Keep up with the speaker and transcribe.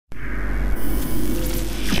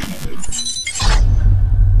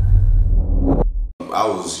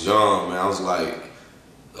was young, man. I was like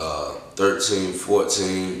 13,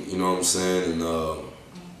 14, you know what I'm saying? And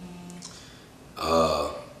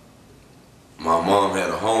my mom had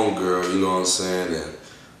a homegirl, you know what I'm saying? And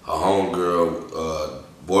her homegirl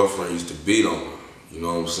boyfriend used to beat on her, you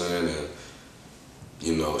know what I'm saying? And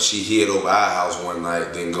you know, she hid over our house one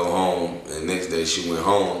night, didn't go home, and next day she went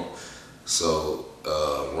home. So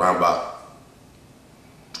around about,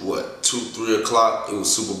 what, 2, 3 o'clock, it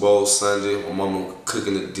was Super Bowl Sunday. My mama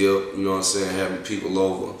cooking the dip, you know what I'm saying, having people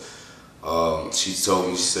over. She told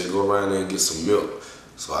me, she said, go around there and get some milk.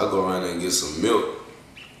 So I go around there and get some milk.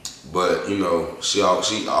 But, you know, she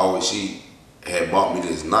had bought me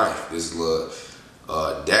this knife, this little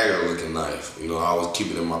dagger looking knife. You know, I always keep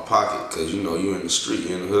it in my pocket because, you know, you in the street,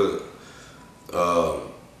 you in the hood.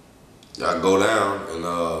 I go down and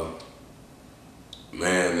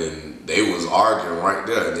man, and they was arguing right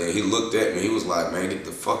there. And then he looked at me, he was like, man, get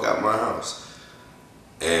the fuck out my house.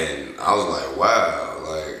 And I was like, wow,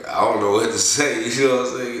 like, I don't know what to say, you know what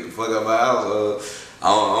I'm saying? Get the fuck out my house. I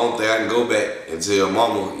don't think I can go back and tell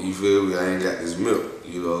mama, you feel me, I ain't got this milk,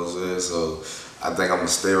 you know what I'm saying? So I think I'm gonna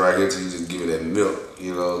stay right here till you just give me that milk,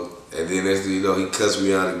 you know? And then next thing you know, he cuts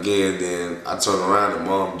me out again. Then I turn around and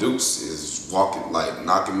Mom Dukes is walking, like,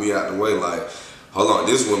 knocking me out the way, like, hold on,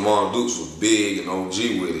 this is when Mom Dukes was big and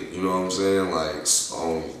OG with it, you know what I'm saying? Like,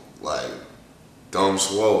 on, like, dumb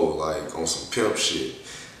swole, like, on some pimp shit.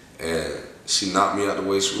 And she knocked me out the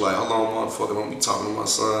way. She was like, hold on, motherfucker, don't be talking to my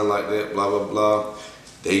son like that, blah, blah, blah.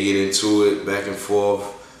 They get into it, back and forth.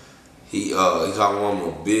 He called my mama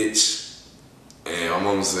a bitch. And my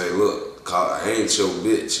mama said, look, I ain't your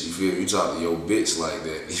bitch, you feel me? You talk to your bitch like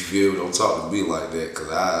that, you feel me? Don't talk to me like that,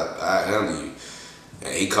 because I handle you.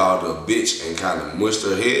 And he called her a bitch and kind of mushed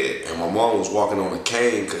her head. And my mom was walking on a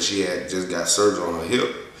cane because she had just got surgery on her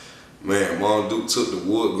hip. Man, Mom Duke took the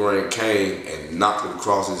wood grain cane and knocked it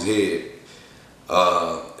across his head.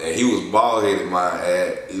 And he was bald-headed, my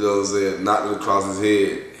ass, you know what I'm saying? Knocked it across his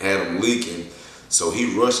head, had him leaking. So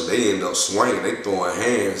he rushed it. They ended up swinging. They throwing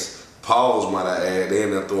hands. Paws, might I add. They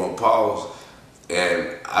ended up throwing paws.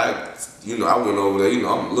 And I went over there. You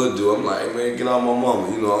know, I'm a little dude. I'm like, hey, man, get out my mama.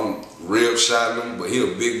 You know, I'm rib shotting him, but he a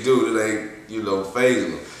big dude. It ain't, you know,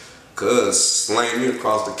 phasing him. Cuz slammed me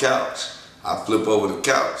across the couch. I flip over the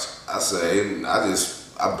couch. I say,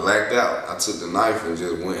 I blacked out. I took the knife and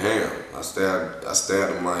just went ham. I stabbed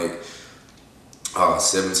him like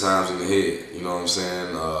 7 times in the head. You know what I'm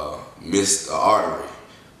saying? Missed the artery.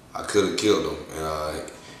 I could have killed him.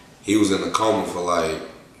 And he was in a coma for like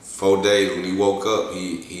 4 days. When he woke up,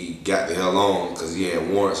 he got the hell on because he had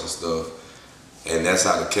warrants and stuff. And that's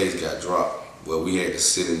how the case got dropped. But we had to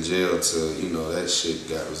sit in jail till, you know, that shit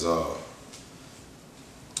got resolved.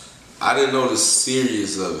 I didn't know the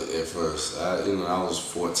serious of it at first. I was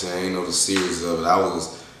 14, I didn't know the serious of it. I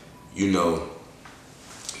was, you know,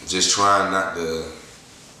 just trying not to,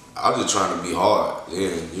 I was just trying to be hard.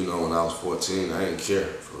 Then, you know, when I was 14, I didn't care,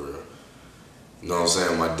 for real. You know what I'm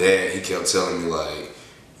saying? My dad, he kept telling me, like,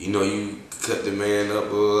 you know, you cut the man up.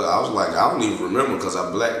 I was like, I don't even remember because I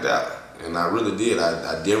blacked out. And I really did.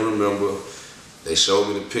 I didn't remember. They showed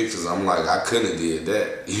me the pictures. I'm like, I couldn't have did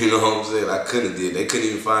that. You know what I'm saying? I couldn't have did. They couldn't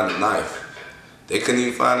even find the knife. They couldn't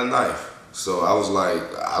even find the knife. So I was like,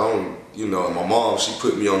 I don't, you know, and my mom, she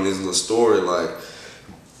put me on this little story, like,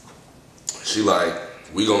 she like,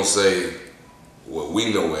 we gonna say what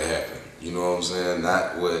we know what happened. You know what I'm saying?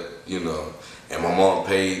 Not what, you know. And my mom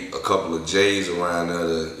paid a couple of J's around there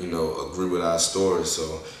to, you know, agree with our story.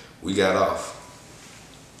 So we got off.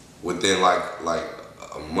 Within like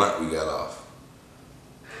a month, we got off.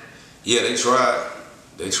 Yeah, they tried,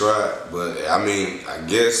 but I mean, I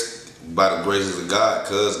guess by the graces of God,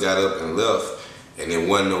 cuz got up and left, and there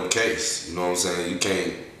wasn't no case, you know what I'm saying? You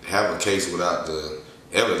can't have a case without the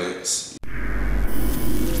evidence.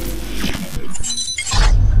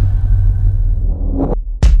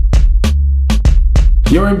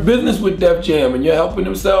 You're in business with Def Jam and you're helping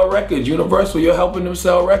them sell records. Universal, you're helping them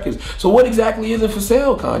sell records. So what exactly is it for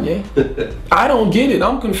sale, Kanye? I don't get it,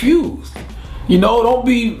 I'm confused. You know, don't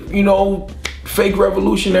be, you know, fake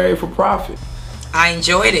revolutionary for profit. I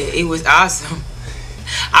enjoyed it. It was awesome.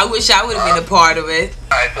 I wish I would have been a part of it.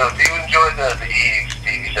 Alright, so do you enjoy the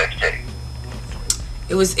Stevie sex tape?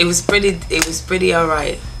 It was pretty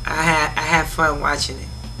alright. I had fun watching it.